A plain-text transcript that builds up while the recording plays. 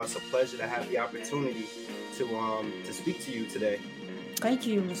It's a pleasure to have the opportunity to speak to you today. Thank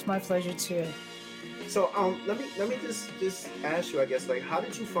you. It's my pleasure too. So let me just ask you, I guess, like, how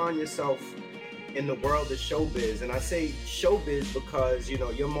did you find yourself in the world of showbiz? And I say showbiz because you're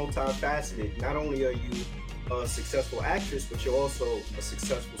multifaceted. Not only are you a successful actress, but you're also a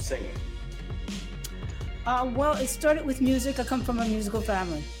successful singer. Well, it started with music. I come from a musical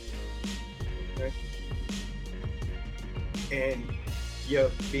family. Okay. And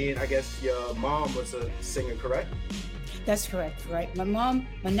I guess your mom was a singer, correct? That's correct, right? My mom,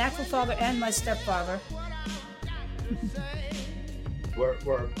 my natural father, and my stepfather. were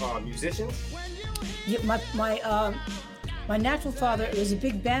musicians? Yeah, my natural father was a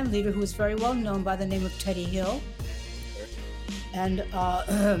big band leader who was very well known by the name of Teddy Hill. And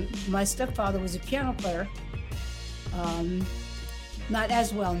my stepfather was a piano player, not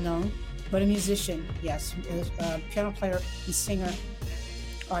as well known, but a musician, yes. A piano player and singer,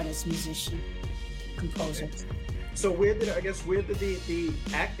 artist, musician, composer. Okay. So where did the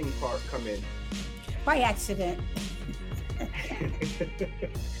acting part come in? By accident.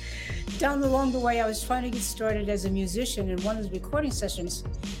 Down along the way, I was trying to get started as a musician, and one of the recording sessions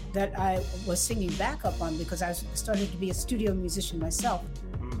that I was singing backup on, because I started to be a studio musician myself,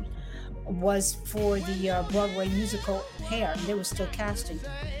 was for the Broadway musical Hair. They were still casting,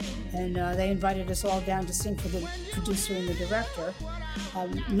 and they invited us all down to sing for the producer and the director.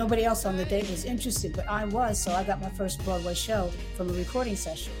 Nobody else on the date was interested, but I was, so I got my first Broadway show from a recording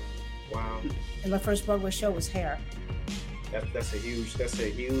session. Wow. And my first Broadway show was Hair. That's a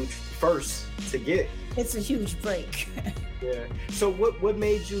huge first to get. It's a huge break. Yeah. So what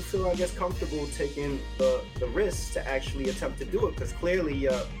made you feel, I guess, comfortable taking the risk to actually attempt to do it? Because clearly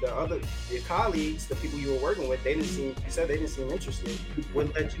your colleagues, the people you were working with, they didn't seem interested.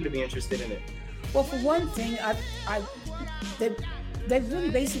 What led you to be interested in it? Well, for one thing, they really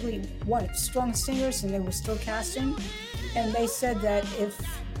basically wanted strong singers, and they were still casting. And they said that if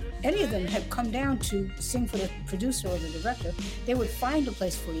any of them had come down to sing for the producer or the director, they would find a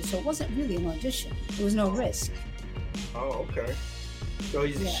place for you. So it wasn't really an audition. There was no risk. Oh, okay. So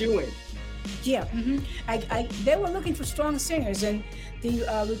he's a shoo-in. Yeah. Mm-hmm. They were looking for strong singers, and the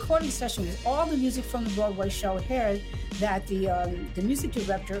recording session was all the music from the Broadway show Hair. That the music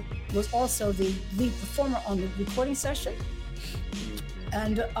director was also the lead performer on the recording session,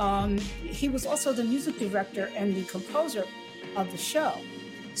 and he was also the music director and the composer of the show.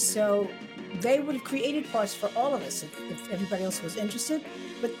 So they would have created parts for all of us if everybody else was interested,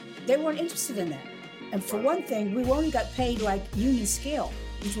 but they weren't interested in that. And for one thing, we only got paid like union scale,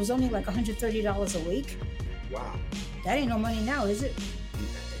 which was only like $130 a week. Wow. That ain't no money now, is it?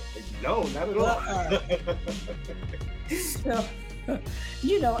 No, not at all. So,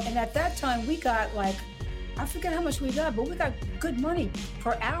 and at that time we got like, I forget how much we got, but we got good money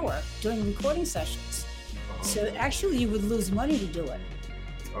per hour during recording sessions. Oh. So actually you would lose money to do it.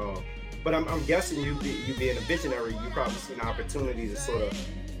 Oh, but I'm guessing you being a visionary, you probably seen an opportunity to sort of,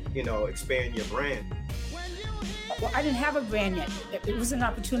 expand your brand. Well, I didn't have a brand yet. It was an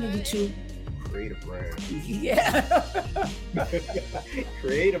opportunity to create a brand. Yeah.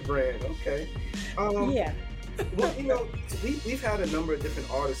 Create a brand. Okay. Yeah. Well, we've had a number of different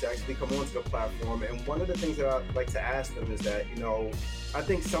artists actually come onto the platform, and one of the things that I like to ask them is that, I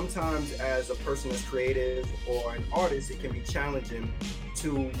think sometimes as a person that's creative or an artist, it can be challenging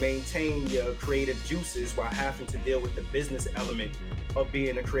to maintain your creative juices while having to deal with the business element of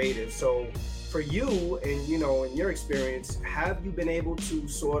being a creative. So for you and, in your experience, have you been able to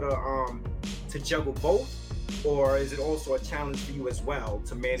sort of to juggle both, or is it also a challenge for you as well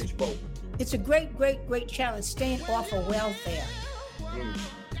to manage both? It's a great, great, great challenge staying off of welfare. And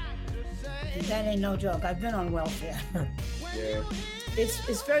that ain't no joke. I've been on welfare. Yeah.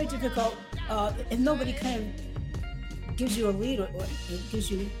 It's very difficult if nobody kind of gives you a lead or gives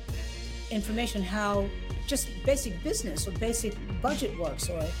you information how just basic business or basic budget works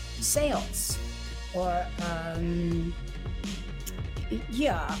or sales or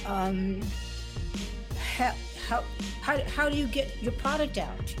how do you get your product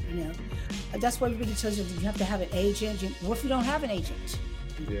out? That's why everybody tells you that you have to have an agent. What if you don't have an agent?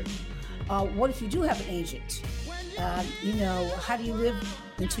 Yeah. What if you do have an agent? How do you live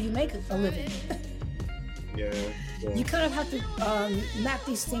until you make a living? Yeah. You kind of have to map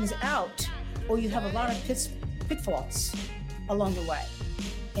these things out, or you have a lot of pitfalls along the way.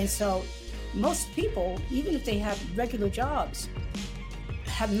 And so most people, even if they have regular jobs,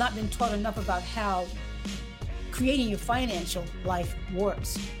 have not been taught enough about how creating your financial life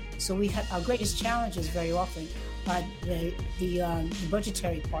works. So we have our greatest challenges very often are the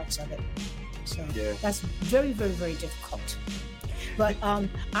budgetary parts of it. So that's very, very, very difficult. But I'm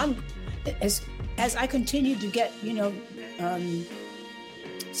as I continue to get, um,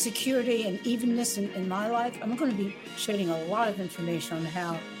 security and evenness in my life, I'm going to be sharing a lot of information on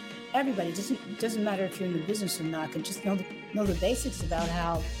how everybody doesn't matter if you're in the business or not, can just know the basics about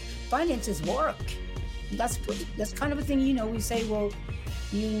how finances work. That's kind of a thing. We say, well,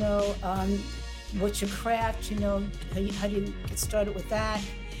 you know, um, what's your craft? How do you get started with that?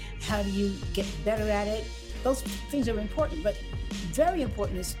 How do you get better at it? Those things are important, but very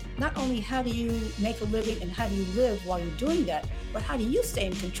important is not only how do you make a living and how do you live while you're doing that, but how do you stay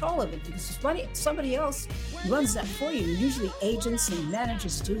in control of it? Because somebody else runs that for you. Usually agents and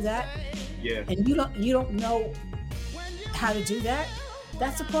managers do that. Yeah. And you don't know how to do that.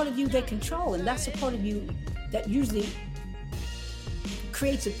 That's a part of you they control, and that's a part of you that usually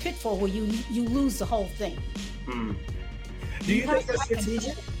creates a pitfall where you lose the whole thing. Mm. Do you think that's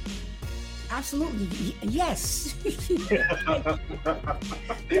strategic? Absolutely, yes.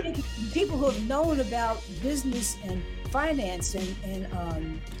 People who have known about business and finance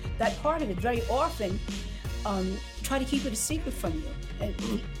and that part of it very often try to keep it a secret from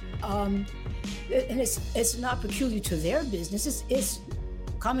you. And it's not peculiar to their business. It's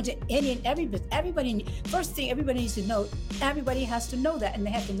common to any and every business. First thing everybody needs to know, everybody has to know that, and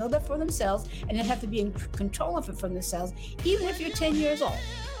they have to know that for themselves, and they have to be in control of it for themselves, even if you're 10 years old.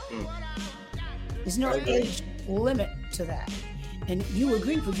 Mm. There's no age limit to that. And you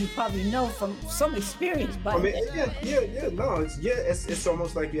agree, because you probably know from some experience. But No, it's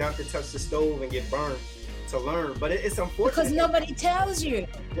almost like you have to touch the stove and get burned to learn. But it's unfortunate because nobody tells you.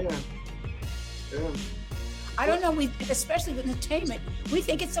 Yeah. I don't know. Especially with entertainment, we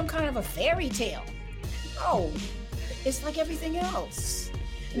think it's some kind of a fairy tale. No, it's like everything else.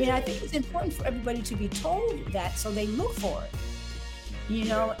 I mean, I think it's important for everybody to be told that, so they look for it.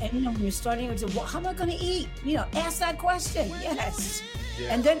 And when you're starting, it's well, how am I going to eat? Ask that question. Yes.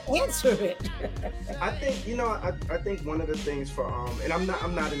 Yeah. And then answer it. I think, I think one of the things for and I'm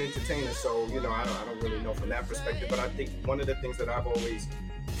not an entertainer, so I don't really know from that perspective, but I think one of the things that I've always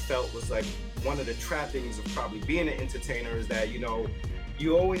felt was like one of the trappings of probably being an entertainer is that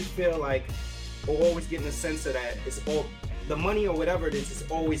you always feel like, or always getting a sense of that it's all the money or whatever it is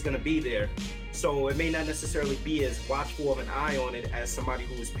always going to be there. So it may not necessarily be as watchful of an eye on it as somebody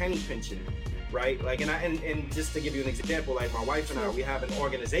who is penny pinching, right? Like, and just to give you an example, like my wife and I, we have an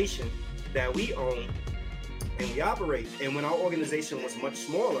organization that we own and we operate. And when our organization was much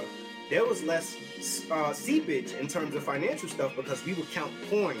smaller, there was less seepage in terms of financial stuff because we would count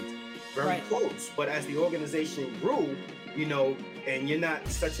coins very close. But as the organization grew, and you're not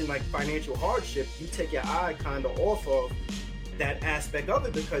such in like financial hardship, you take your eye kind of off of that aspect of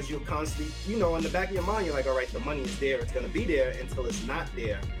it because you're constantly, in the back of your mind, you're like, all right, the money is there, it's going to be there until it's not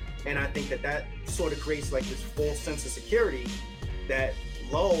there. And I think that sort of creates like this false sense of security that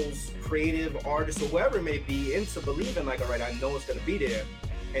lulls creative artists or whoever it may be into believing like, all right, I know it's going to be there.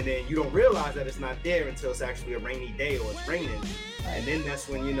 And then you don't realize that it's not there until it's actually a rainy day or it's raining. And then that's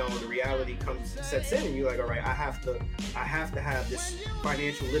when, the reality sets in and you're like, all right, I have to have this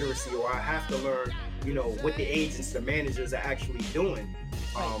financial literacy, or I have to learn, what the agents, the managers are actually doing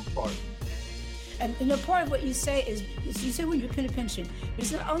part. And part of what you say is you say when you're penny pinching, but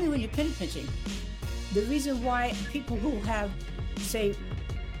it's not only when you're penny pinching. The reason why people who have, say,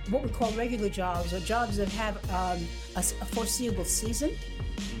 what we call regular jobs or jobs that have a foreseeable season,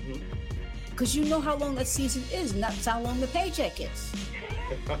 because you know how long that season is, and that's how long the paycheck is.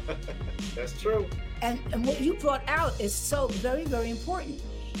 That's true. And what you brought out is so very, very important.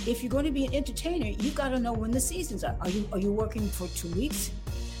 If you're going to be an entertainer, you've got to know when the seasons are. Are you working for 2 weeks?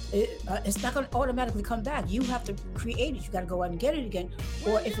 It's not going to automatically come back. You have to create it. You got to go out and get it again.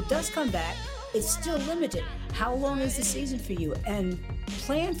 Or if it does come back, it's still limited. How long is the season for you? And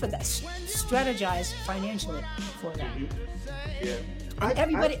plan for that. Strategize financially for that. Yeah.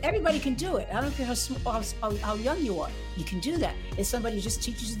 Everybody can do it. I don't care how young you are. You can do that. If somebody just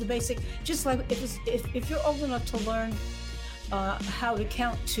teaches you the basic, just like if you're old enough to learn how to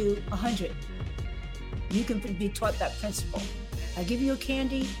count to 100, you can be taught that principle. I give you a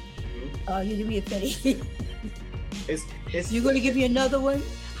candy, you give me a penny. You're going to give me another one?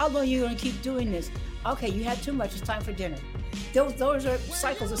 How long are you going to keep doing this? Okay, you had too much. It's time for dinner. Those are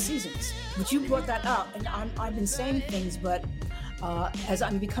cycles of seasons. But you brought that up, and I've been saying things, but as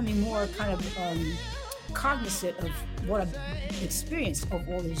I'm becoming more kind of cognizant of what I've experienced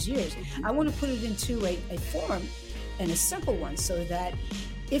over all these years, I want to put it into a form and a simple one so that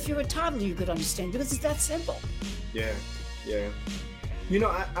if you're a toddler, you could understand, because it's that simple. Yeah.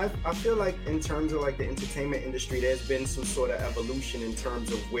 I feel like in terms of like the entertainment industry, there's been some sort of evolution in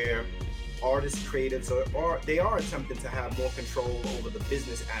terms of where artists, creatives, or they are attempting to have more control over the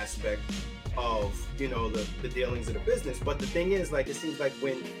business aspect of, you know, the dealings of the business. But the thing is, like, it seems like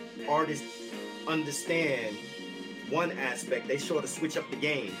when artists understand one aspect, they sort of switch up the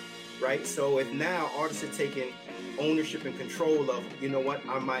game, right? So if now artists are taking ownership and control of, you know what,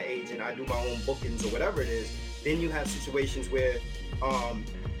 I'm my agent, I do my own bookings or whatever it is, then you have situations where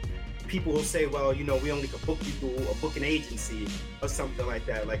people will say, well, you know, we only could book you through a booking agency or something like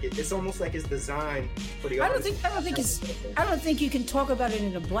that. Like it's almost like it's designed for the artist. I don't think you can talk about it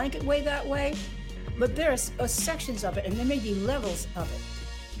in a blanket way that way, but there are sections of it, and there may be levels of it,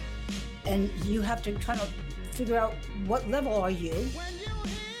 and you have to kind of figure out what level are you,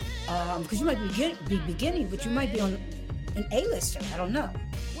 because you might be beginning, but you might be on an A-lister. I don't know.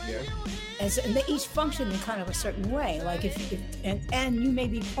 Yeah. And they each function in kind of a certain way. Like and you may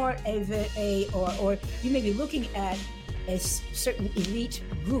be part of or you may be looking at a certain elite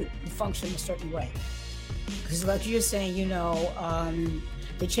group who function a certain way. Because like you're saying, you know,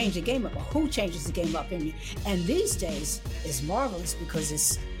 they change the game up. Well, who changes the game up? And these days is marvelous because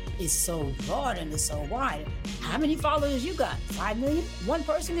it's so broad and it's so wide. How many followers you got? 5 million? One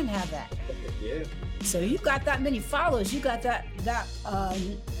person can have that. Yeah. So you got that many followers. You got that.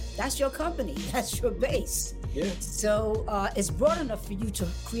 That's your company. That's your base. Yeah. So it's broad enough for you to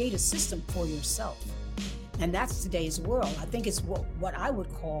create a system for yourself. And that's today's world. I think it's what I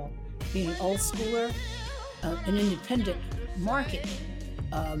would call being an old schooler, an independent market,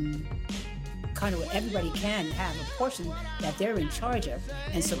 kind of where everybody can have a portion that they're in charge of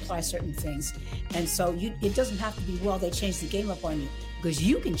and supply certain things. And so it doesn't have to be, well, they changed the game up on you, because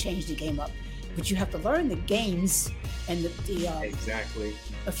you can change the game up, but you have to learn the games and the exactly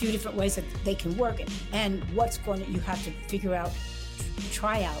a few different ways that they can work, and what's going to, you have to figure out,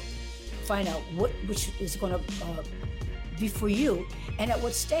 try out, find out which is going to be for you and at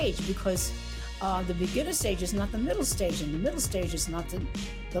what stage, because the beginner stage is not the middle stage, and the middle stage is not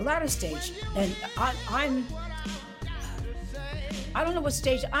the latter stage. And I don't know what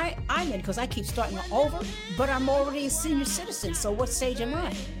stage I'm in, because I keep starting over, but I'm already a senior citizen. So what stage am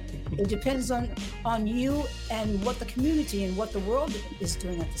I? It depends on you and what the community and what the world is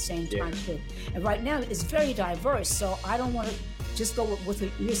doing at the same time too. And right now it's very diverse. So I don't want to just go with what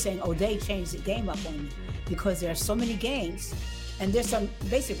you're saying, oh, they changed the game up on me, because there are so many games, and there's some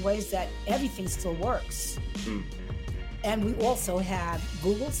basic ways that everything still works. And we also have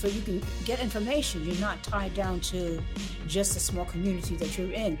Google, so you can get information. You're not tied down to just a small community that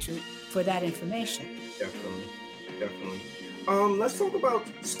you're in for that information. Definitely. Let's talk about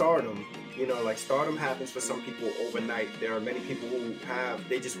stardom. You know, like stardom happens for some people overnight. There are many people who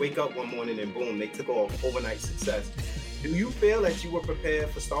they just wake up one morning and boom, they took off overnight success. Do you feel that you were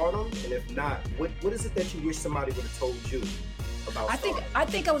prepared for stardom? And if not, what is it that you wish somebody would have told you about stardom? I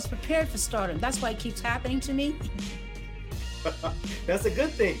think I was prepared for stardom. That's why it keeps happening to me. That's a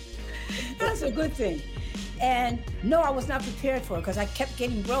good thing. That's a good thing. And no, I was not prepared for it, because I kept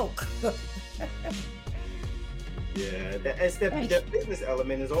getting broke. Yeah, that business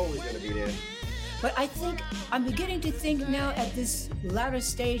element is always going to be there. But I think I'm beginning to think now at this latter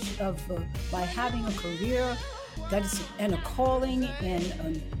stage of by having a career that is and a calling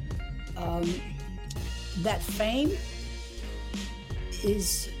and that fame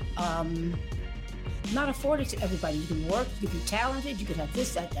is not afforded to everybody. You can work, you can be talented, you can have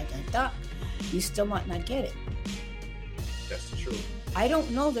this, that. You still might not get it. That's the truth. I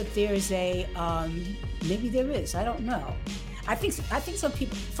don't know that there's a, maybe there is, I don't know. I think some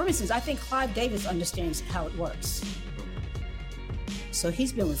people, for instance, I think Clive Davis understands how it works. So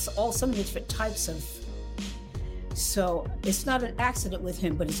he's been with so many different types of, so it's not an accident with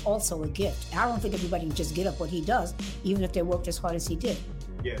him, but it's also a gift. I don't think everybody can just get up what he does, even if they worked as hard as he did.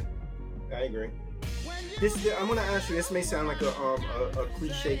 Yeah, I agree. I'm gonna ask you. This may sound like a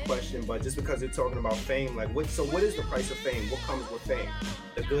cliche question, but just because you're talking about fame, like what is the price of fame? What comes with fame?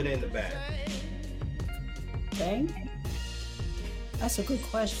 The good and the bad. Fame? That's a good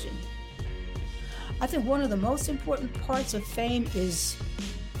question. I think one of the most important parts of fame is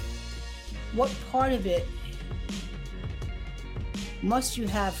what part of it must you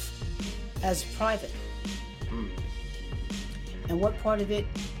have as private, and what part of it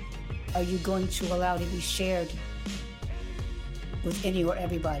are you going to allow to be shared with any or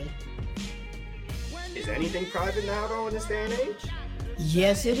everybody? Is anything private now, though, in this day and age?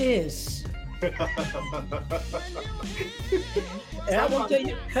 Yes, it is. And I will tell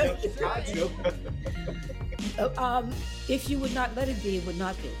you, if you would not let it be, it would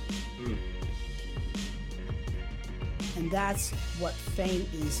not be. And that's what fame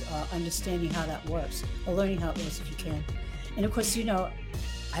is, understanding how that works, or learning how it works if you can. And of course, you know,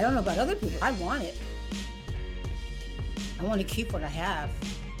 I don't know about other people. I want it. I want to keep what I have.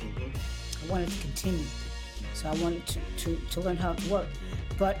 Mm-hmm. I want it to continue. So I want it to learn how it works.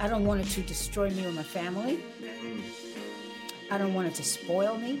 But I don't want it to destroy me or my family. Mm. I don't want it to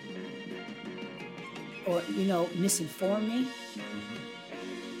spoil me or, misinform me. Mm-hmm.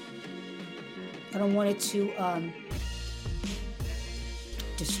 I don't want it to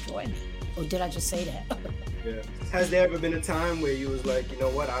destroy me. Or did I just say that? Yeah. Has there ever been a time where you was like, you know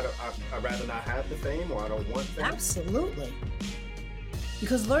what, I'd rather not have the fame, or I don't want fame? Absolutely.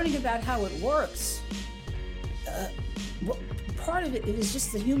 Because learning about how it works, part of it is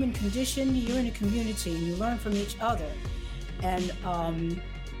just the human condition. You're in a community and you learn from each other. And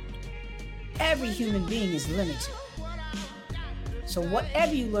every human being is limited. So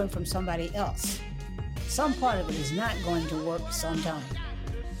whatever you learn from somebody else, some part of it is not going to work sometime.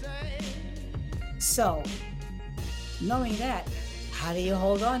 So, knowing that, how do you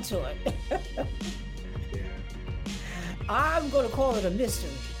hold on to it? Yeah. I'm going to call it a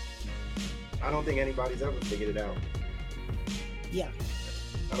mystery. I don't think anybody's ever figured it out. Yeah.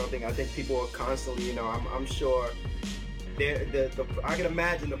 I think people are constantly, I'm sure I can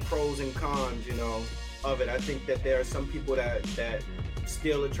imagine the pros and cons, of it. I think that there are some people that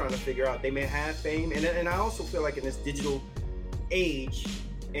still are trying to figure out. They may have fame, and I also feel like in this digital age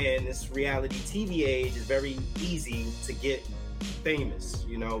and this reality TV age, it's very easy to get famous,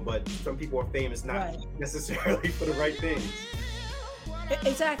 but some people are famous not necessarily for the right things.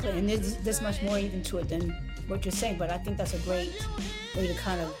 Exactly, and there's much more even to it than what you're saying, but I think that's a great way to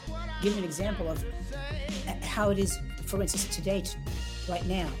kind of give an example of how it is, for instance, today, right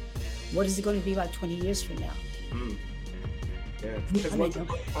now. What is it going to be like 20 years from now? Mm. Yeah.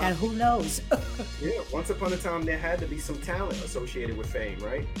 And who knows? Yeah, once upon a time, there had to be some talent associated with fame,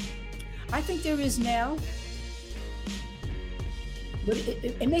 right? I think there is now. But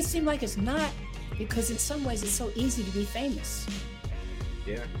it may seem like it's not, because in some ways it's so easy to be famous.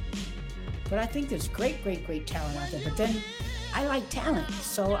 Yeah. But I think there's great, great, great talent out there. But then I like talent,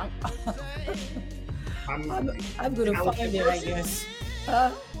 so I'm going to find it, I guess.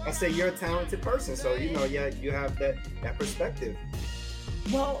 I say you're a talented person, so you have that perspective.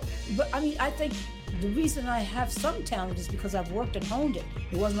 Well, but I mean, I think the reason I have some talent is because I've worked and honed it.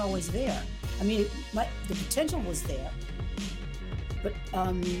 It wasn't always there. I mean, the potential was there, but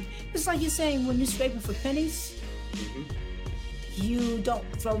it's like you're saying, when you're scraping for pennies, mm-hmm. you don't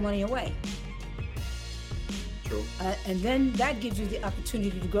throw money away. True. And then that gives you the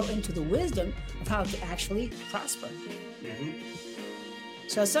opportunity to grow into the wisdom of how to actually prosper. Mm-hmm.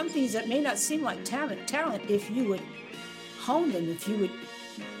 So some things that may not seem like talent, if you would hone them, if you would,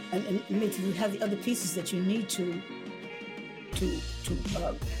 and if you have the other pieces that you need to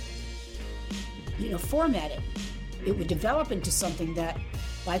format it, it would develop into something that,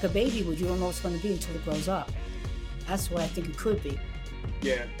 like a baby would, you don't know what it's going to be until it grows up. That's what I think it could be.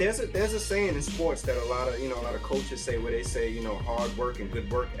 Yeah, there's a saying in sports that a lot of coaches say, where they say, hard work and good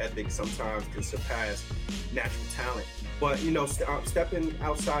work ethic sometimes can surpass natural talent. But stepping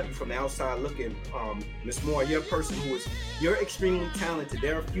outside you from the outside looking, Ms. Moore, you're a person you're extremely talented.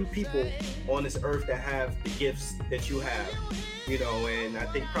 There are a few people on this earth that have the gifts that you have, and I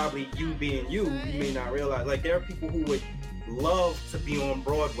think probably you being you may not realize, like, there are people who would love to be on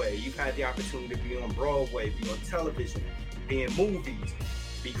Broadway. You've had the opportunity to be on Broadway, be on television, be in movies,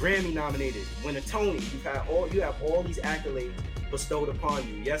 be Grammy nominated, win a Tony. You have all these accolades bestowed upon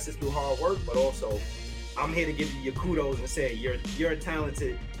you. Yes, it's through hard work, but also I'm here to give you your kudos and say you're a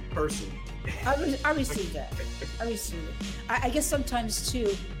talented person. I receive that. I receive it. I guess sometimes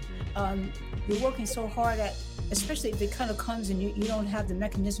too, you're working so hard at, especially if it kind of comes and you don't have the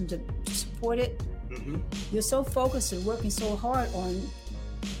mechanism to support it. Mm-hmm. You're so focused and working so hard on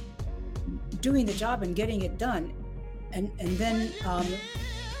doing the job and getting it done, and then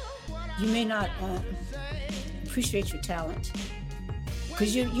you may not appreciate your talent,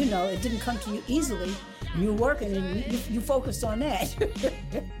 because it didn't come to you easily. You're working and you focused on that.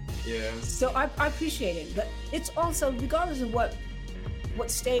 Yeah. So I appreciate it, but it's also, regardless of what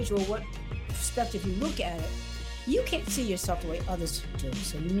stage or what perspective you look at it, you can't see yourself the way others do.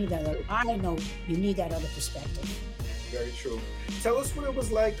 So you need that. I know you need that other perspective. Very true. Tell us what it was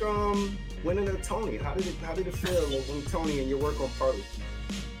like winning a Tony. How did it feel winning Tony and your work on Parley?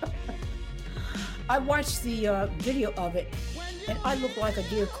 I watched the video of it, and I looked like a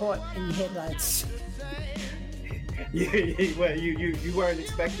deer caught in the headlights. Yeah, well, you weren't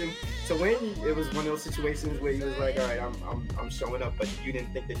expecting to win. It was one of those situations where you was like, all right, I'm showing up, but you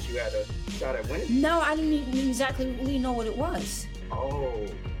didn't think that you had a shot at winning? No, I didn't even exactly really know what it was. Oh.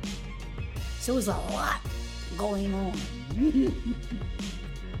 So it was a lot going on.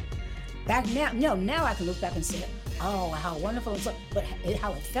 Back now, no, now I can look back and say, oh, how wonderful it was. But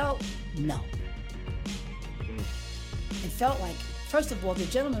how it felt, no. It felt like, first of all, the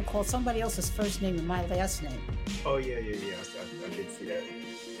gentleman called somebody else's first name and my last name. Oh, yeah. I did see that.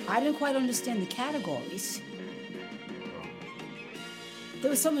 I didn't quite understand the categories.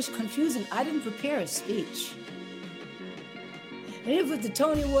 There was so much confusion. I didn't prepare a speech. And even with the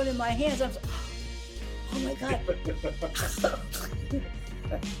Tony Award in my hands, I was, oh my God.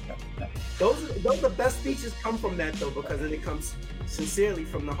 those the best speeches come from that, though, because then it comes sincerely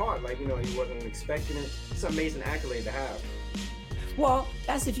from the heart. Like, you know, you wasn't expecting it. It's an amazing accolade to have. Well,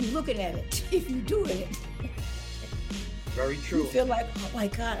 that's if you're looking at it. If you're doing it. Very true. You feel like, oh my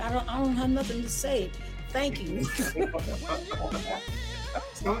God, I don't have nothing to say. Thank you.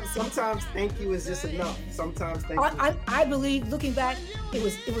 Sometimes thank you is just enough. Sometimes thank you. I believe, looking back, it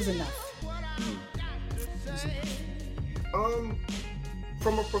was enough.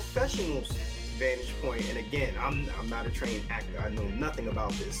 From a professional's vantage point, and again, I'm not a trained actor. I know nothing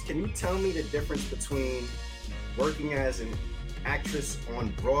about this. Can you tell me the difference between working as an actress on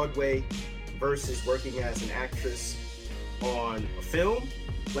Broadway versus working as an actress on a film?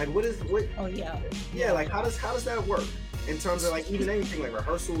 Like, what? Oh yeah. Yeah, like how does that work in terms of like even anything like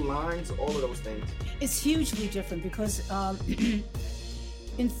rehearsal lines, all of those things? It's hugely different because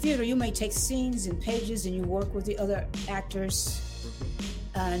in theater you may take scenes and pages and you work with the other actors.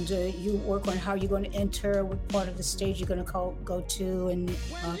 And you work on how you're going to enter, what part of the stage you're going to go to, and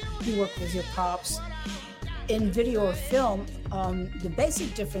you work with your props. In video or film, the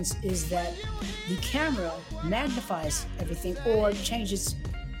basic difference is that the camera magnifies everything or changes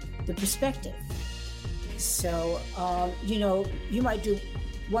the perspective. So, you know, you might do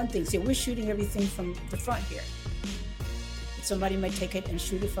one thing, say we're shooting everything from the front here. Somebody might take it and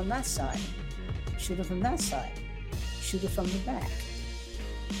shoot it from that side, shoot it from that side, shoot it from the back.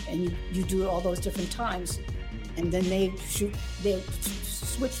 And you do it all those different times, and then they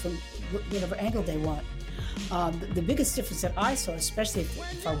switch from whatever angle they want. The biggest difference that I saw, especially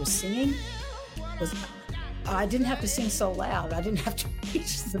if I was singing, was I didn't have to sing so loud. I didn't have to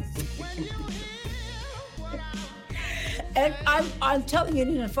reach the And I'm telling it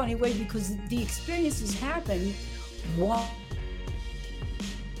in a funny way because the experiences happen while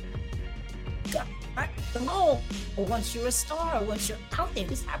or once you're a star, once you're out there,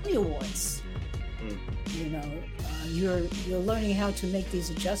 there's Happy Awards. You know, you're learning how to make these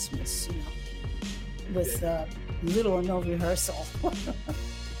adjustments, you know, with little or no rehearsal.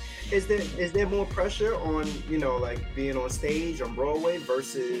 Is there more pressure on, you know, like being on stage on Broadway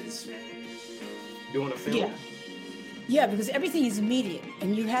versus doing a film? Yeah, because everything is immediate,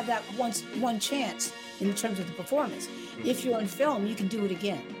 and you have that one chance in terms of the performance. If you're on film, you can do it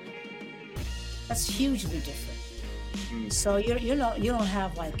again. That's hugely different. So you don't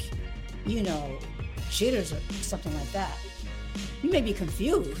have like, you know, jitters or something like that. You may be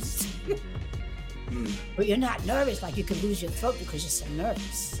confused, but you're not nervous. Like you could lose your throat because you're so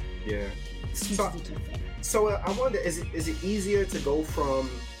nervous. Yeah. It's hugely different. So I wonder, is it easier to go from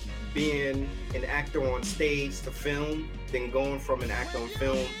being an actor on stage to film than going from an actor on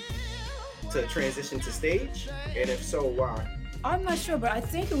film to transition to stage? And if so, why? I'm not sure, but I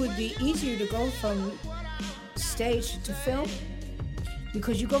think it would be easier to go from stage to film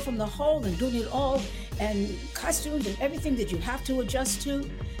because you go from the whole and doing it all and costumes and everything that you have to adjust to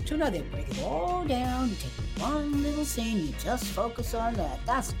now they break it all down. You take one little scene, you just focus on that.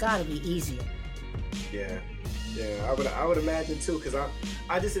 That's got to be easier. Yeah, I would imagine too, because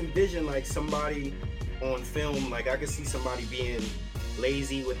I just envision like somebody on film, like I could see somebody being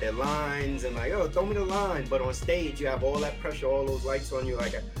lazy with their lines and like, oh, throw me the line. But on stage, you have all that pressure, all those lights on you.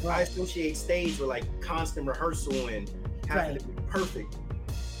 Like I associate stage with like constant rehearsal and having to be perfect.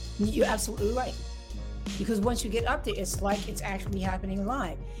 You're absolutely right. Because once you get up there, it's like it's actually happening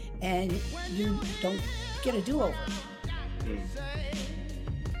live, and you don't get a do-over.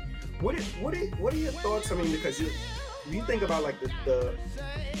 What are your thoughts? I mean, because you think about like the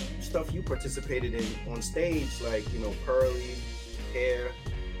stuff you participated in on stage, like, you know, Pearly, Hair.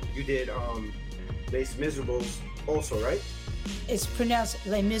 You did Les Miserables also, right? It's pronounced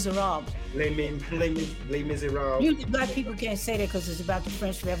Les Miserables. Les Miserables. Usually black people can't say that because it's about the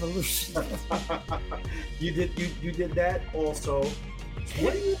French Revolution. You did that also.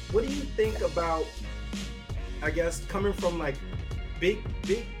 What do you think about, I guess, coming from like big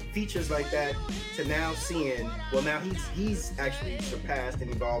features like that to now seeing, well, now he's actually surpassed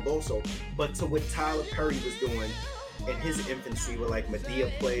and evolved also, but to what Tyler Perry was doing in his infancy with like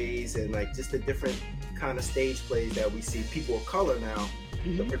Medea plays and like just the different kind of stage plays that we see people of color now,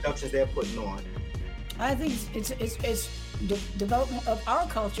 the productions they're putting on. I think it's development of our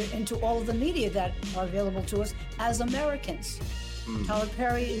culture into all of the media that are available to us as Americans. Tyler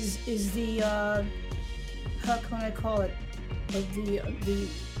Perry is the how can I call it, of the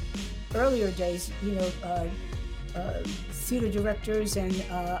earlier days, theater directors, and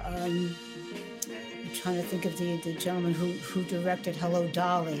I'm trying to think of the gentleman who directed Hello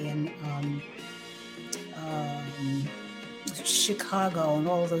Dolly and Chicago and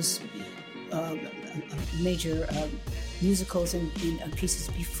all of those major musicals and pieces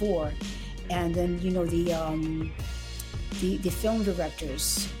before, and then the film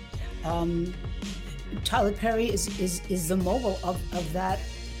directors. Tyler Perry is the mogul of that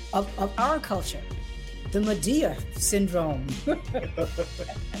of our culture, the Medea syndrome.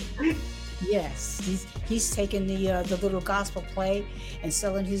 Yes, he's taken the little gospel play and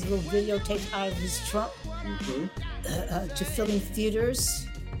selling his little videotapes out of his trunk, to filling theaters,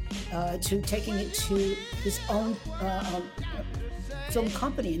 to taking it to his own film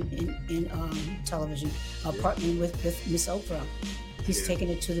company in television, partnering with Miss Oprah. He's taken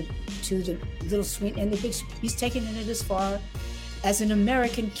it to the little screen and the big. He's taken it as far as an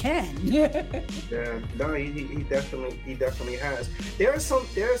American can. Yeah, no, he definitely has. There are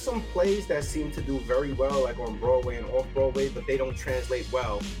some plays that seem to do very well, like on Broadway and off Broadway, but they don't translate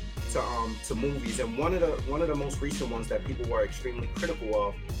well to movies. And one of the most recent ones that people were extremely critical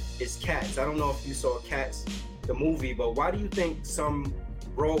of is Cats. I don't know if you saw Cats, the movie, but why do you think some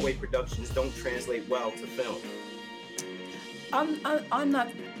Broadway productions don't translate well to film? I'm not.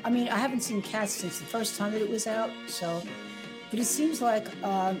 I mean, I haven't seen Cats since the first time that it was out, so. But it seems like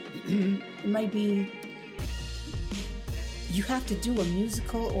it might be you have to do a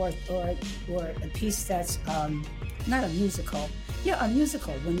musical or a piece that's not a musical. Yeah, a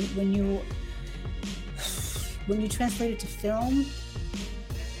musical. When you translate it to film,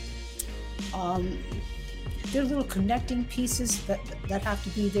 there are little connecting pieces that have to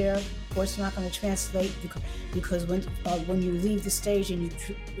be there, or it's not going to translate because when you leave the stage and you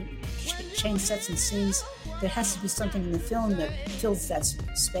change sets and scenes, there has to be something in the film that fills that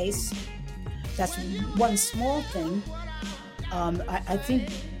space. That's one small thing. I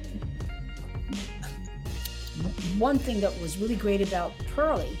think one thing that was really great about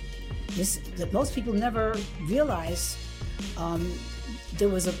Pearly is that most people never realize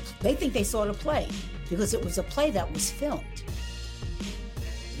they think they saw the play because it was a play that was filmed.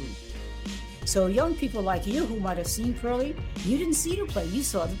 So young people like you who might have seen Pearly, you didn't see the play, you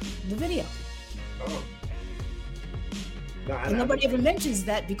saw the video. Oh. No, and nobody ever mentions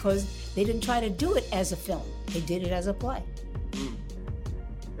that because they didn't try to do it as a film. They did it as a play.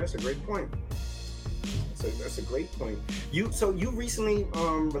 That's a great point. That's a great point. You recently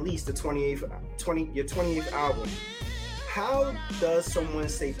released your 28th album. How does someone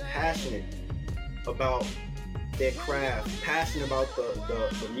stay passionate about their craft, passionate about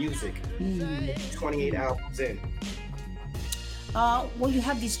the music, 28 albums in? Well, you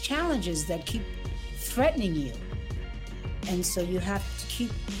have these challenges that keep threatening you. And so you have to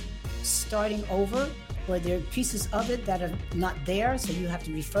keep starting over, or there are pieces of it that are not there, so you have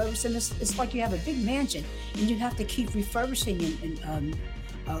to refurbish them. It's like you have a big mansion, and you have to keep refurbishing and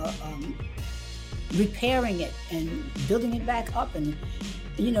repairing it and building it back up. And,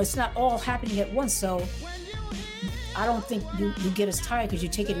 it's not all happening at once, so I don't think you get as tired because you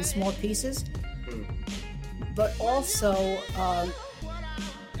take it in small pieces. But also,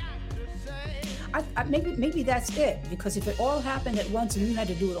 maybe that's it, because if it all happened at once and you had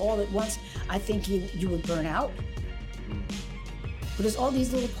to do it all at once, I think you would burn out. But there's all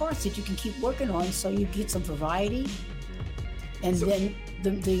these little parts that you can keep working on, so you get some variety, and then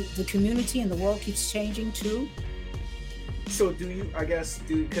the community and the world keeps changing too. So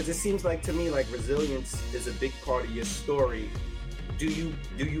because it seems like to me like resilience is a big part of your story. Do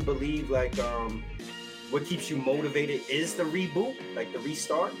you believe like what keeps you motivated is the reboot, like the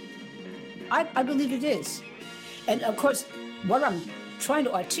restart? I believe it is. And of course, what I'm trying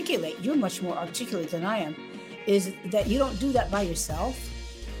to articulate, you're much more articulate than I am, is that you don't do that by yourself.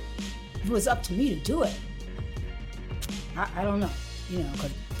 If it was up to me to do it, I don't know,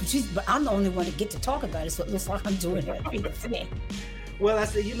 but I'm the only one to get to talk about it, so it looks like I'm doing everything. Well, I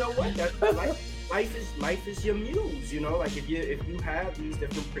say, you know what? That's life is your muse, like if you have these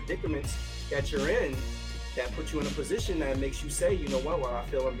different predicaments that you're in, that put you in a position that makes you say, you know what, well, I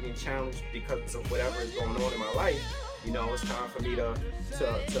feel I'm being challenged because of whatever is going on in my life. It's time for me to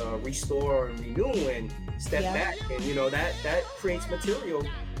restore and renew and step back. And, that creates material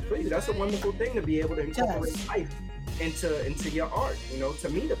for you. That's a wonderful thing to be able to incorporate life into your art. To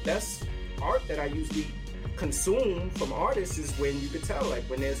me, the best art that I usually consume from artists is when you could tell, like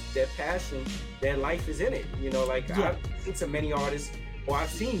when there's their passion, their life is in it. You know, like Yeah. I've seen so many artists, or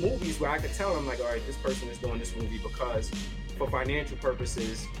I've seen movies where I could tell, I'm like, all right, this person is doing this movie because for financial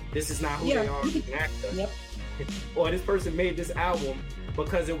purposes, this is not who Yeah. they are as an actor. Yep. Or this person made this album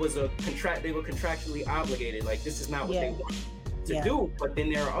because it was a contract, they were contractually obligated. Like this is not what they Yeah. want to Yeah. do. But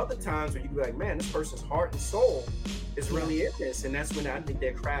then there are other times where you can be like, man, this person's heart and soul is really in this. And that's when I think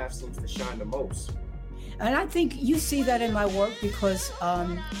their craft seems to shine the most. And I think you see that in my work because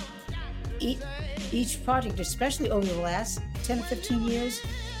each project, especially over the last 10 or 15 years,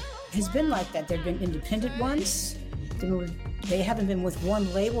 has been like that. There have been independent ones. They haven't been with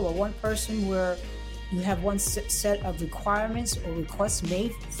one label or one person where you have one set of requirements or requests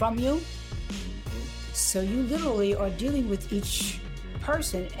made from you. So you literally are dealing with each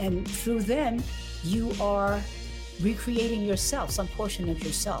person, and through them, you are recreating yourself, some portion of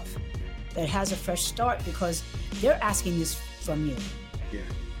yourself that has a fresh start because they're asking this from you. Yeah.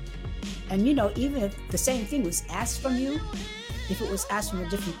 And you know, even if the same thing was asked from you, if it was asked from a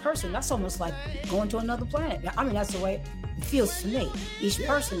different person, that's almost like going to another planet. I mean, that's the way it feels to me. Each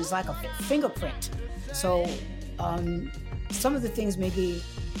person is like a fingerprint. So some of the things may be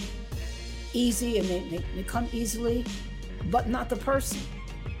easy and they come easily, but not the person.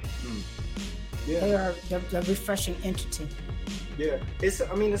 Yeah. They're a refreshing entity. Yeah, it's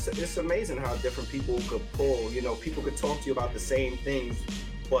amazing how different people could pull. You know, people could talk to you about the same things,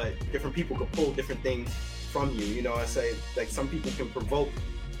 but different people could pull different things from you. You know, I say like some people can provoke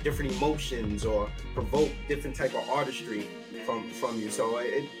different emotions or provoke different type of artistry from you. So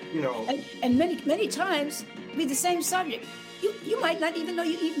it, you know, and many times be the same subject. You might not even know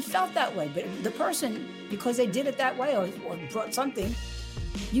you even felt that way, but the person, because they did it that way or brought something,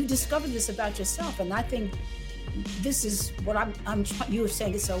 you discovered this about yourself. And I think this is what you were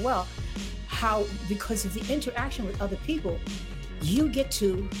saying it so well, how because of the interaction with other people, you get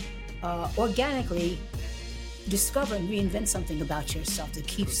to organically discover and reinvent something about yourself that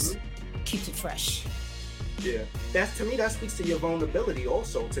keeps it fresh. Yeah, to me that speaks to your vulnerability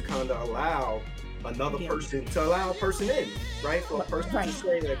also, to kind of allow another person, to allow a person in, right? For a person to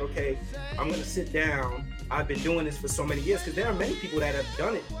say like, okay, I'm gonna sit down. I've been doing this for so many years, because there are many people that have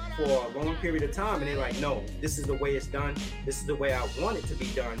done it for a long period of time, and they're like, no, this is the way it's done. This is the way I want it to be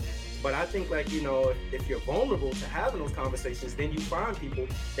done. But I think, like, you know, if you're vulnerable to having those conversations, then you find people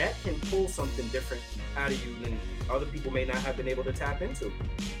that can pull something different out of you than other people may not have been able to tap into.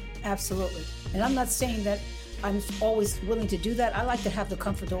 Absolutely. And I'm not saying that I'm always willing to do that. I like to have the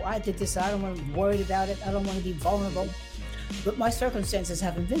comfort, though I did this, I don't want to be worried about it. I don't want to be vulnerable. But my circumstances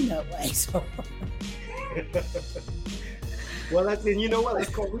haven't been that way, so... Well, you know what?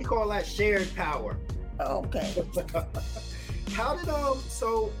 We call that shared power. Okay. How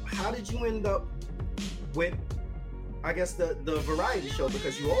did you end up with, I guess, the variety show?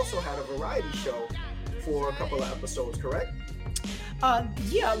 Because you also had a variety show for a couple of episodes, correct?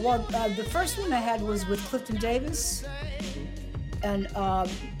 Yeah. Well, the first one I had was with Clifton Davis, and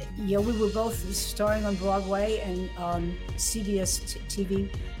we were both starring on Broadway, and CBS TV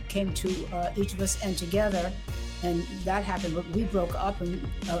came to each of us and together, and that happened. But we broke up, and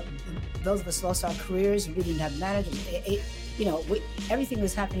those of us lost our careers. We didn't have managers. Everything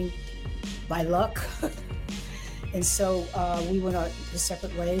was happening by luck, and so we went our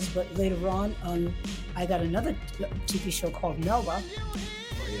separate ways. But later on, I got another TV show called Nova,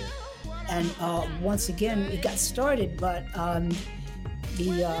 and once again it got started, but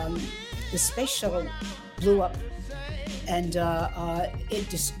the space shuttle blew up. And it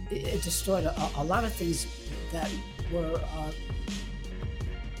destroyed a lot of things that were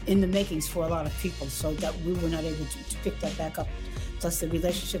in the makings for a lot of people, so that we were not able to pick that back up. Plus the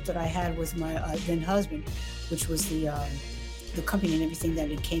relationship that I had with my then husband, which was the company and everything that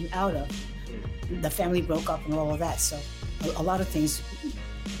it came out of. The family broke up and all of that, so a lot of things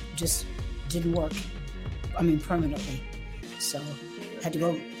just didn't work, permanently. So I had to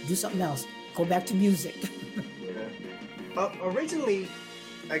go do something else, go back to music. Originally,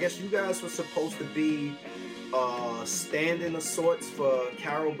 I guess you guys were supposed to be stand-in of sorts for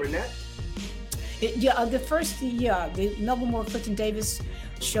Carol Burnett. The Melba Moore Clifton Davis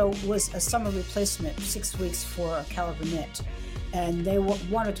show was a summer replacement, 6 weeks for Carol Burnett, and they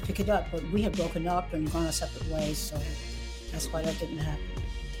wanted to pick it up, but we had broken up and gone our separate ways, so that's why that didn't happen.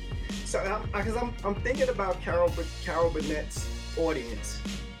 So, because I'm thinking about Carol Burnett's audience.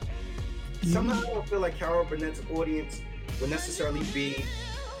 Somehow I don't feel like Carol Burnett's audience would necessarily be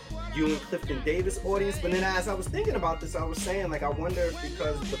you and Clifton Davis audience. But then as I was thinking about this, I was saying, like, I wonder if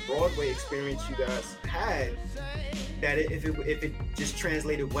because the Broadway experience you guys had, that if it just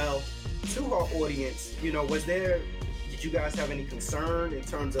translated well to her audience, was there? Did you guys have any concern in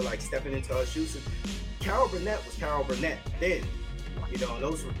terms of like stepping into her shoes? Carol Burnett was Carol Burnett then,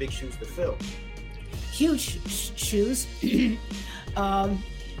 those were big shoes to fill. Huge shoes,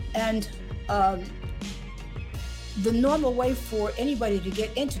 and the normal way for anybody to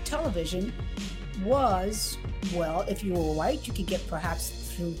get into television was, well, if you were white, you could get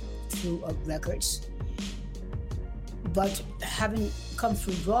perhaps through records. But having come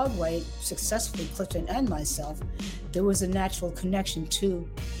through Broadway successfully, Clifton and myself, there was a natural connection to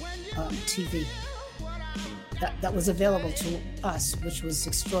TV that was available to us, which was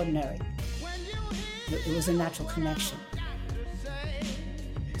extraordinary. It was a natural connection.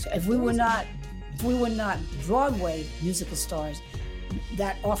 So if we were not Broadway musical stars,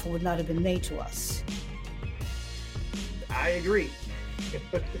 that offer would not have been made to us. I agree.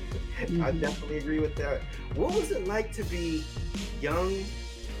 I definitely agree with that. What was it like to be young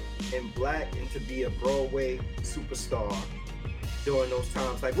and black and to be a Broadway superstar during those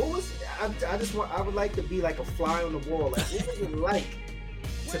times? Like, what was? I would like to be like a fly on the wall. Like, what was it like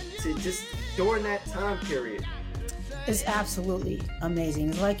to just during that time period? It's absolutely amazing.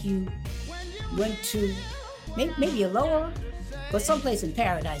 It's like you went to maybe a lower, but someplace in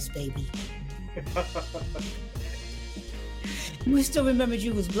paradise, baby. We still remembered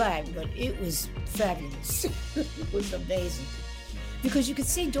you was black, but it was fabulous. It was amazing. Because you could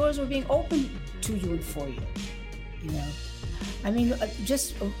see doors were being opened to you and for you, I mean,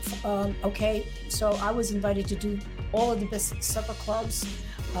 okay, so I was invited to do all of the best supper clubs.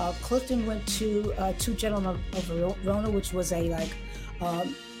 Clifton went to Two Gentlemen of Verona, which was a, like, I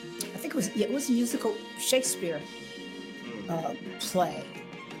think it was a musical Shakespeare play.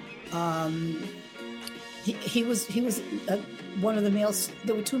 He was one of the males.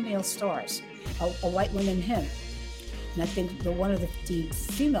 There were two male stars, a white one and him. And I think one of the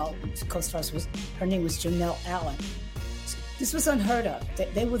female co-stars her name was Janelle Allen. This was unheard of.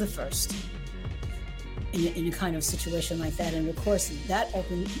 They were the first in a kind of situation like that. And of course, that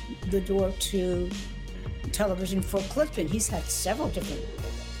opened the door to television for Clifton. He's had several different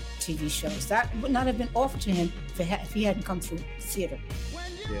TV shows. That would not have been offered to him if he hadn't come through theater.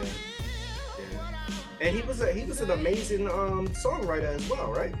 Yeah. And he was an amazing songwriter as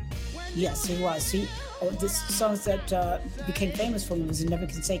well, right? Yes, he was. The songs that became famous for him was "Never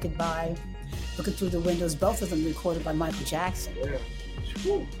Can Say Goodbye," "Looking Through the Windows." Both of them recorded by Michael Jackson. Yeah.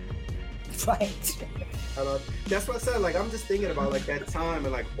 Whew. Right. That's what I said. Like, I'm just thinking about like that time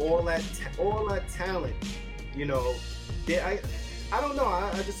and like all that talent. I don't know.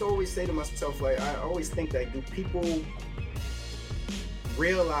 I just always say to myself, like, I always think that, do people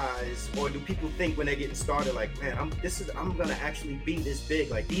realize, or do people think when they're getting started, like, man, I'm gonna actually be this big,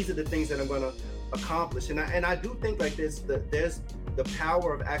 like these are the things that I'm gonna accomplish? And I do think like there's the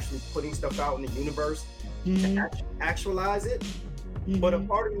power of actually putting stuff out in the universe to actualize it. But a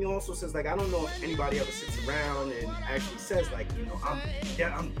part of me also says, like, I don't know if anybody ever sits around and actually says, like,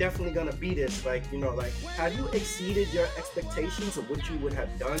 I'm definitely gonna be this, like, like, have you exceeded your expectations of what you would have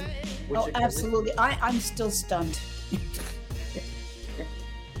done? Oh, absolutely. I'm still stunned.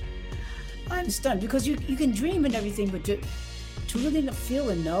 I'm stunned because you can dream and everything, but to really feel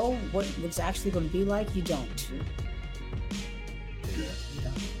and know what it's actually going to be like, you don't.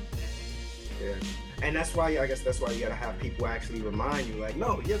 Yeah. Yeah. And that's why, I guess that's why you gotta have people actually remind you, like,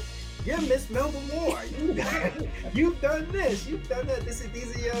 no, you're Miss Melba Moore. You've done this, you've done that.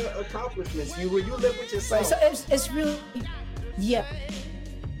 These are your accomplishments. You live with yourself. Right, so it's really, yeah.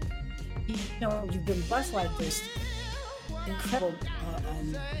 You've been blessed like this. Incredible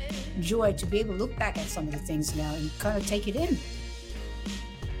joy to be able to look back at some of the things now and kind of take it in.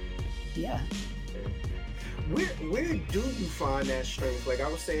 Yeah. Where do you find that strength? Like I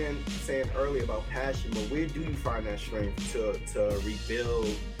was saying earlier about passion, but where do you find that strength to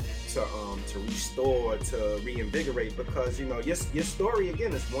rebuild, to restore, to reinvigorate? Because your story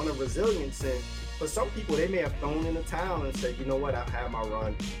again is one of resilience, and for some people they may have thrown in the towel and said, you know what, I've had my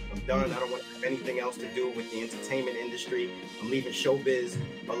run, I'm done, I don't want to have anything else to do with the entertainment industry, I'm leaving showbiz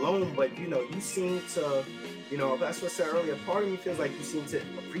alone. But you seem to, that's what I said earlier, part of me feels like you seem to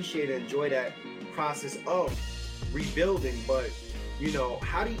appreciate and enjoy that process of rebuilding. But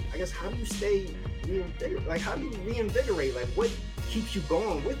how do you stay reinvigorated? Like, how do you reinvigorate? Like, what keeps you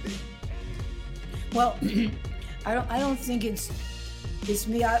going with it? Well, I don't think it's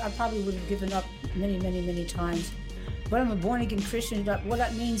me. I probably would have given up many times, but I'm a born again Christian. What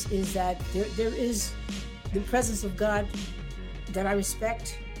that means is that there is the presence of God that I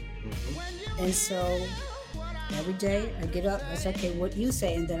respect, and so every day I get up, I say, okay, what you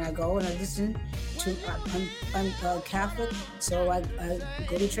say, and then I go and I listen I'm Catholic, so I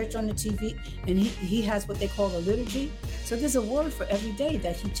go to church on the TV, and he has what they call a liturgy. So there's a word for every day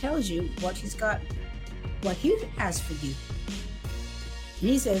that he tells you what he's got, what he has for you. And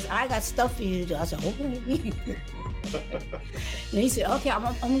he says, I got stuff for you to do. I said, okay. And he said, okay,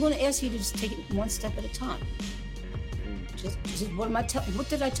 I'm going to ask you to just take it one step at a time. Just what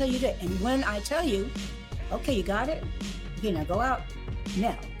did I tell you today? And when I tell you, okay, you got it? Okay, now go out.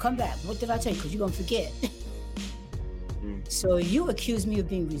 Now, come back. What did I tell you? Because you're going to forget. So you accuse me of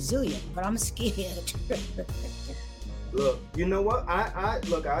being resilient, but I'm scared. Look, you know what? I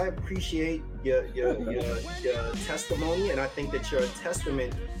appreciate your testimony, and I think that you're a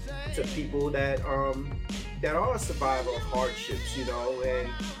testament to people that are a survivor of hardships, you know, and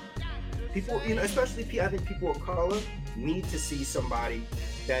people, you know, especially I think people of color need to see somebody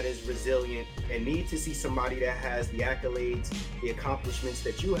that is resilient and need to see somebody that has the accolades, the accomplishments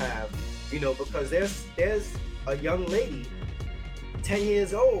that you have, you know, because there's a young lady, 10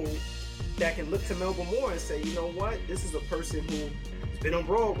 years old, that can look to Melba Moore and say, you know what, this is a person who's been on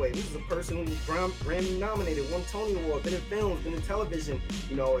Broadway. This is a person who's Grammy nominated, won Tony Award, been in films, been in television.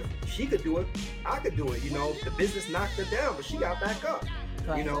 You know, if she could do it, I could do it. You know, the business knocked her down, but she got back up.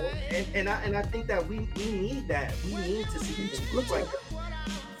 Right. You know, and I think that we need that. We need to see people look like that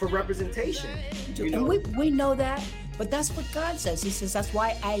for representation. You know? And we know that, but that's what God says. He says, that's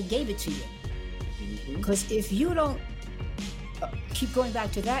why I gave it to you. Because if you don't keep going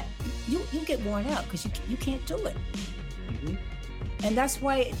back to that, you get worn out because you can't do it. And that's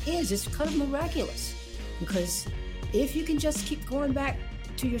why it is. It's kind of miraculous. Because if you can just keep going back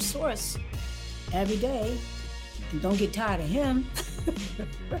to your source every day and don't get tired of him,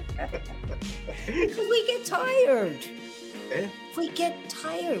 because we get tired. Yeah. We get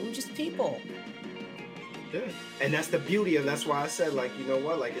tired. We're just people. Yeah. And that's the beauty, and that's why I said, like, you know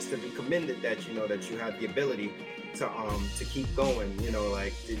what, like, it's to be commended that, you know, that you have the ability to keep going, you know,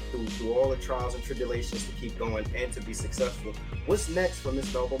 like through all the trials and tribulations, to keep going and to be successful. What's next for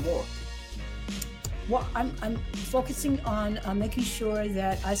Miss Melba Moore? Well, I'm focusing on making sure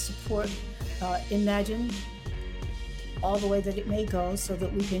that I support Imagine all the way that it may go, so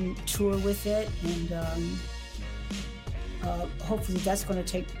that we can tour with it, and hopefully that's going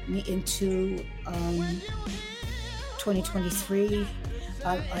to take me into 2023.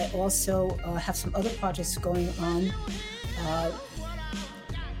 I also have some other projects going on.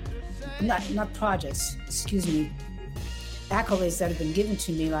 Not projects, excuse me. Accolades that have been given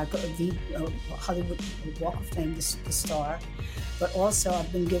to me, like the Hollywood Walk of Fame, the star. But also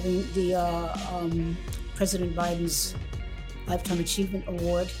I've been given the President Biden's Lifetime Achievement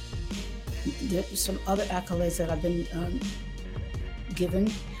Award. There's some other accolades that I've been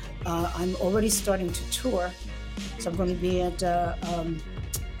given. I'm already starting to tour. So I'm going to be at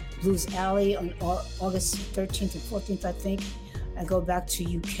Blues Alley on August 13th and 14th, I think. I go back to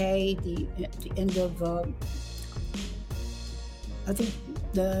UK the end of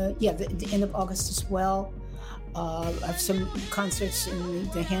the end of August as well. I have some concerts in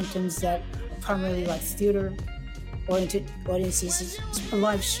the Hamptons that are primarily like theater-oriented audiences. It's a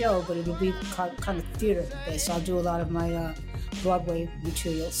live show, but it'll be kind of theater-based. So I'll do a lot of my Broadway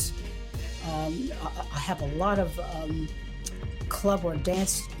materials. I have a lot of club or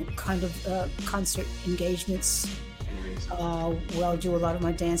dance kind of concert engagements where I'll do a lot of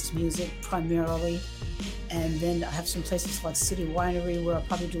my dance music primarily. And then I have some places like City Winery where I'll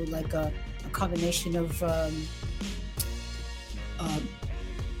probably do like a combination of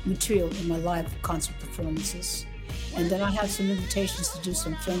material in my live concert performances. And then I have some invitations to do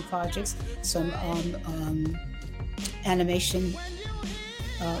some film projects, some animation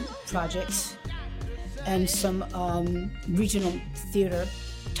projects, and some regional theater,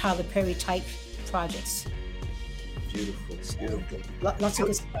 Tyler Perry type projects. Beautiful. Lots of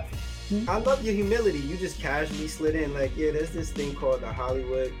good stuff. I love your humility. You just casually slid in like, yeah, there's this thing called the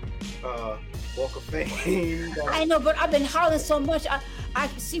Hollywood Walk of Fame. I know, but I've been hollering so much. I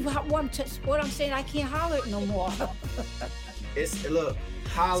see what I'm saying. I can't holler it no more. Look,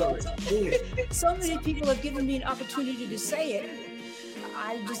 holler. So many people have given me an opportunity to say it.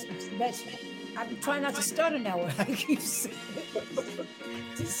 I'm trying not to stutter now when I keep saying it.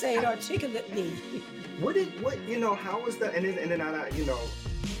 To say it articulately. How was that? And then I'll let you go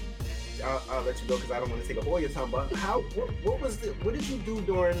because I don't want to take up all your time. But what did you do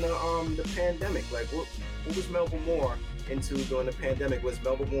during the pandemic? Like, what was Melba Moore into during the pandemic? Was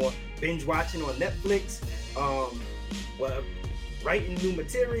Melba Moore binge watching on Netflix? Writing new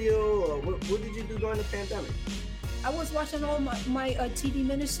material? Or what did you do during the pandemic? I was watching all my TV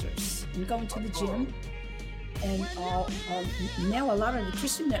ministers and going to the gym and now a lot of the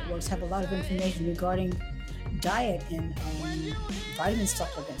Christian networks have a lot of information regarding diet and vitamin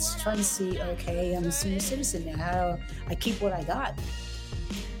supplements. Trying to see, okay, I'm a senior citizen now. How do I keep what I got?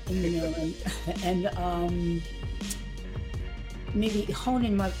 And, you know, and maybe hone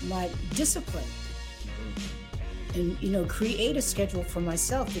in my discipline, and you know, create a schedule for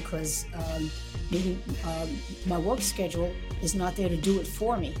myself, because maybe my work schedule is not there to do it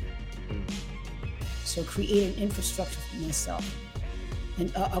for me. So create an infrastructure for myself.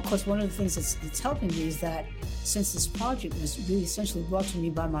 And of course, one of the things that's helping me is that since this project was really essentially brought to me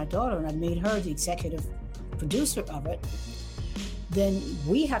by my daughter, and I made her the executive producer of it, then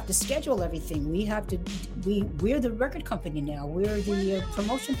we have to schedule everything. We're the record company now. We're the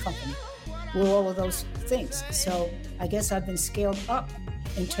promotion company. We're all of those things. So I guess I've been scaled up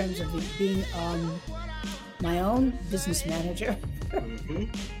in terms of being my own business manager.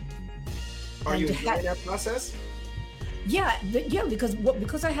 Mm-hmm. Are you enjoying that process? Yeah,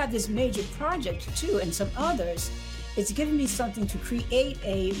 because I have this major project too, and some others, it's giving me something to create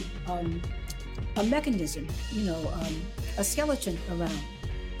a mechanism, you know, a skeleton around,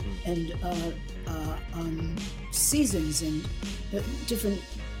 and seasons and different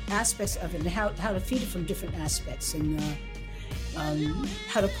aspects of it, and how to feed it from different aspects, and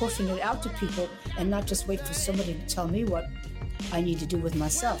how to portion it out to people, and not just wait for somebody to tell me what I need to do with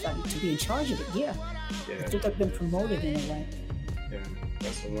myself. I need to be in charge of it. Yeah. I think I've been promoted in a way. Yeah,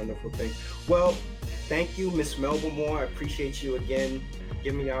 that's a wonderful thing. Well, thank you, Miss Melba Moore. I appreciate you again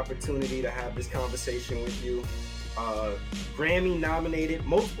giving me the opportunity to have this conversation with you. Grammy nominated,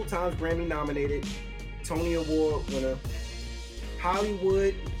 multiple times Grammy nominated, Tony Award winner,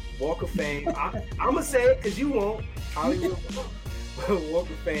 Hollywood Walk of Fame. I'm gonna say it because you won't. Hollywood Walk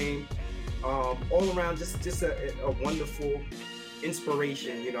of Fame. All around, just a wonderful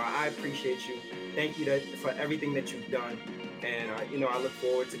inspiration. You know, I appreciate you. Thank you for everything that you've done, and you know, I look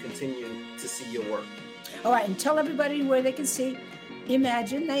forward to continuing to see your work. All right, and tell everybody where they can see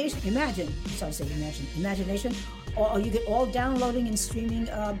Imagination. Or you get all downloading and streaming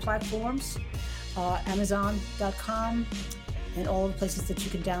platforms, Amazon.com, and all the places that you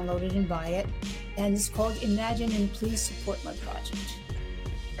can download it and buy it. And it's called Imagine, and please support my project.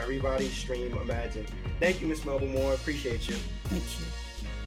 Everybody stream Imagine. Thank you, Miss Melba Moore. Appreciate you. Thank you.